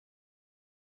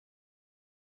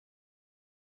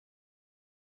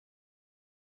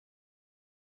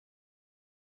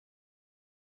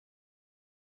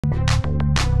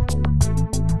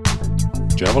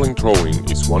Javelin throwing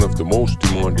is one of the most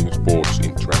demanding sports in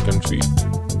track and field.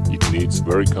 It needs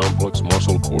very complex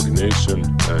muscle coordination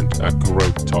and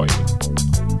accurate timing.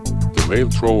 The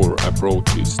male thrower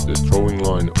approaches the throwing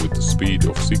line with a speed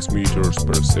of 6 meters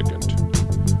per second.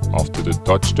 After the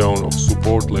touchdown of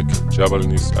support leg,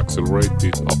 javelin is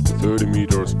accelerated up to 30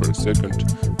 meters per second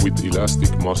with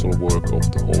elastic muscle work of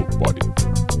the whole body.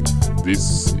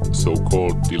 This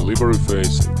so-called delivery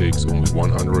phase takes only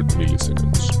 100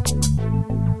 milliseconds.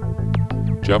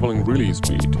 Javelin release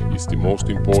speed is the most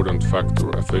important factor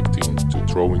affecting the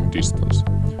throwing distance.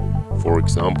 For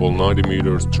example, 90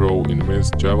 meters throw in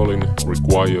men's javelin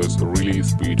requires a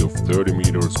release speed of 30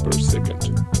 meters per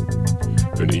second.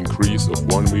 An increase of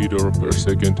 1 meter per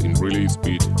second in release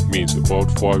speed means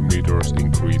about 5 meters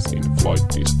increase in flight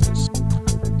distance.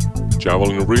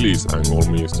 Javelin release angle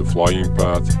means the flying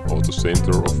path or the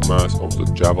center of mass of the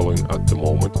javelin at the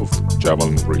moment of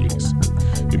javelin release.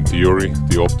 In theory,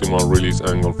 the optimal release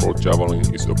angle for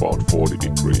javelin is about 40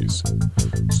 degrees.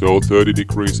 So 30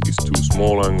 degrees is too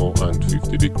small angle and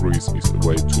 50 degrees is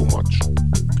way too much.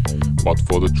 But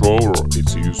for the thrower,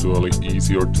 it's usually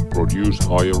easier to produce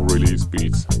higher release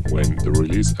speeds when the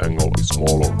release angle is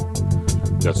smaller.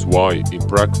 That's why, in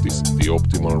practice, the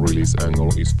optimal release angle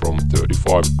is from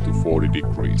 35 to 40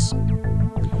 degrees.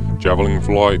 Javelin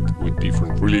flight with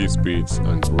different release speeds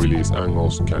and release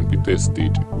angles can be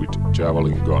tested with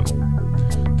javelin gun.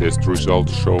 Test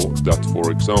results show that, for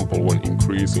example, when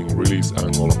increasing release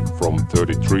angle from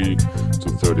 33 to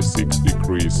 36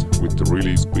 degrees with the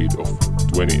release speed of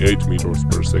 28 meters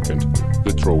per second,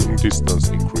 the throwing distance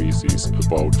increases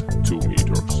about 2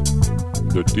 meters.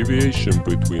 The deviation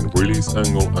between release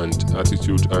angle and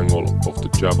attitude angle of the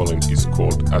javelin is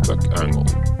called attack angle.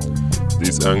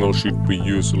 This angle should be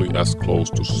usually as close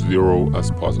to 0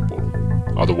 as possible.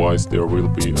 Otherwise there will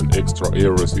be an extra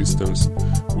air resistance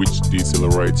which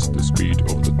decelerates the speed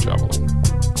of the javelin.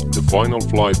 The final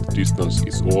flight distance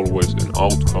is always an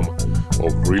outcome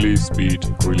of release speed,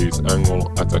 release angle,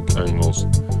 attack angles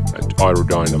and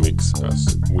aerodynamics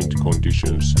as wind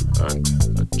conditions and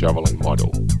a javelin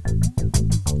model.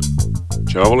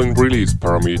 Javelin release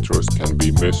parameters can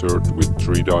be measured with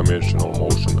three-dimensional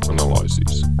motion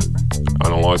analyses.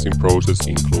 Analyzing process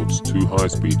includes 2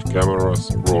 high-speed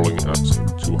cameras rolling at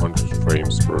 200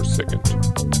 frames per second.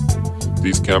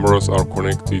 These cameras are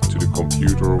connected to the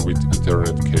computer with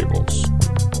Ethernet cables.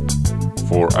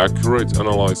 For accurate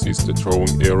analysis, the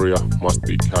throwing area must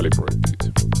be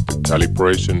calibrated. The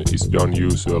calibration is done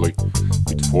usually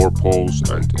with 4 poles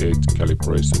and 8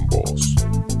 calibration balls.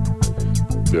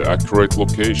 The accurate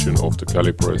location of the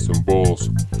calibration balls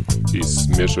is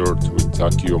measured with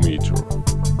tachyometer.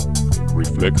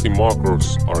 Reflecting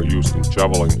markers are used in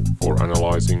javelin for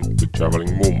analyzing the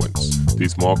javelin movements.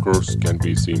 These markers can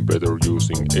be seen better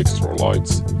using extra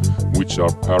lights, which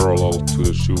are parallel to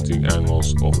the shooting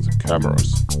angles of the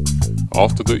cameras.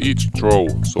 After each throw,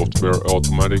 software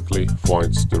automatically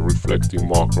finds the reflecting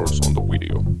markers on the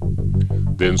video.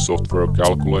 Then software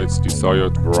calculates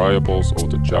desired variables of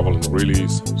the javelin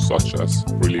release, such as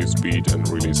release speed and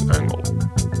release angle.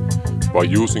 By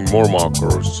using more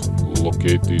markers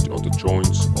located on the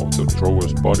joints of the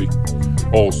thrower's body,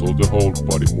 also the whole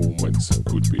body movements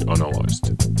could be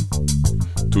analyzed.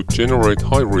 To generate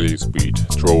high release speed,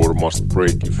 thrower must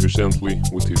brake efficiently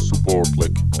with his support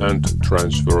leg and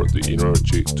transfer the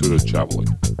energy to the javelin.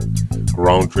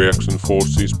 Ground reaction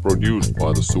forces produced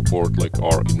by the support leg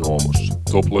are enormous.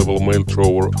 Top-level male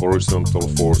thrower horizontal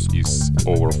force is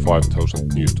over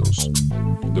 5,000 newtons.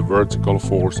 The vertical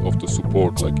force of the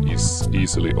support leg is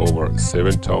easily over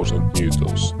 7,000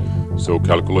 newtons. So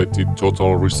calculated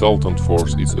total resultant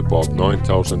force is about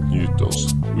 9,000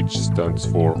 newtons, which stands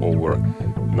for over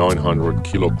 900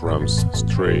 kilograms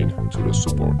strain to the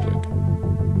support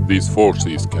leg. These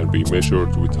forces can be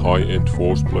measured with high-end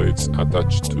force plates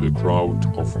attached to the ground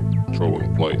of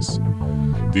throwing place.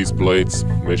 These plates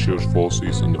measure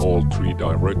forces in all 3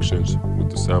 directions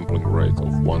with a sampling rate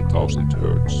of 1000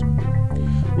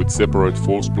 Hz. With separate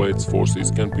force plates, forces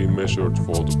can be measured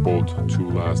for both 2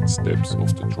 last steps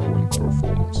of the throwing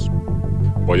performance.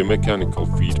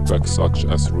 Biomechanical feedback such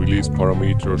as release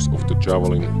parameters of the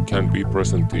javelin can be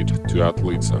presented to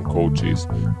athletes and coaches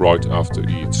right after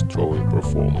each throwing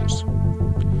performance.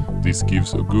 This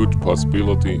gives a good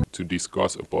possibility to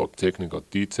discuss about technical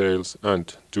details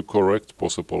and to correct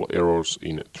possible errors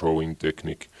in throwing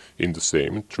technique in the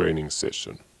same training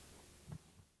session.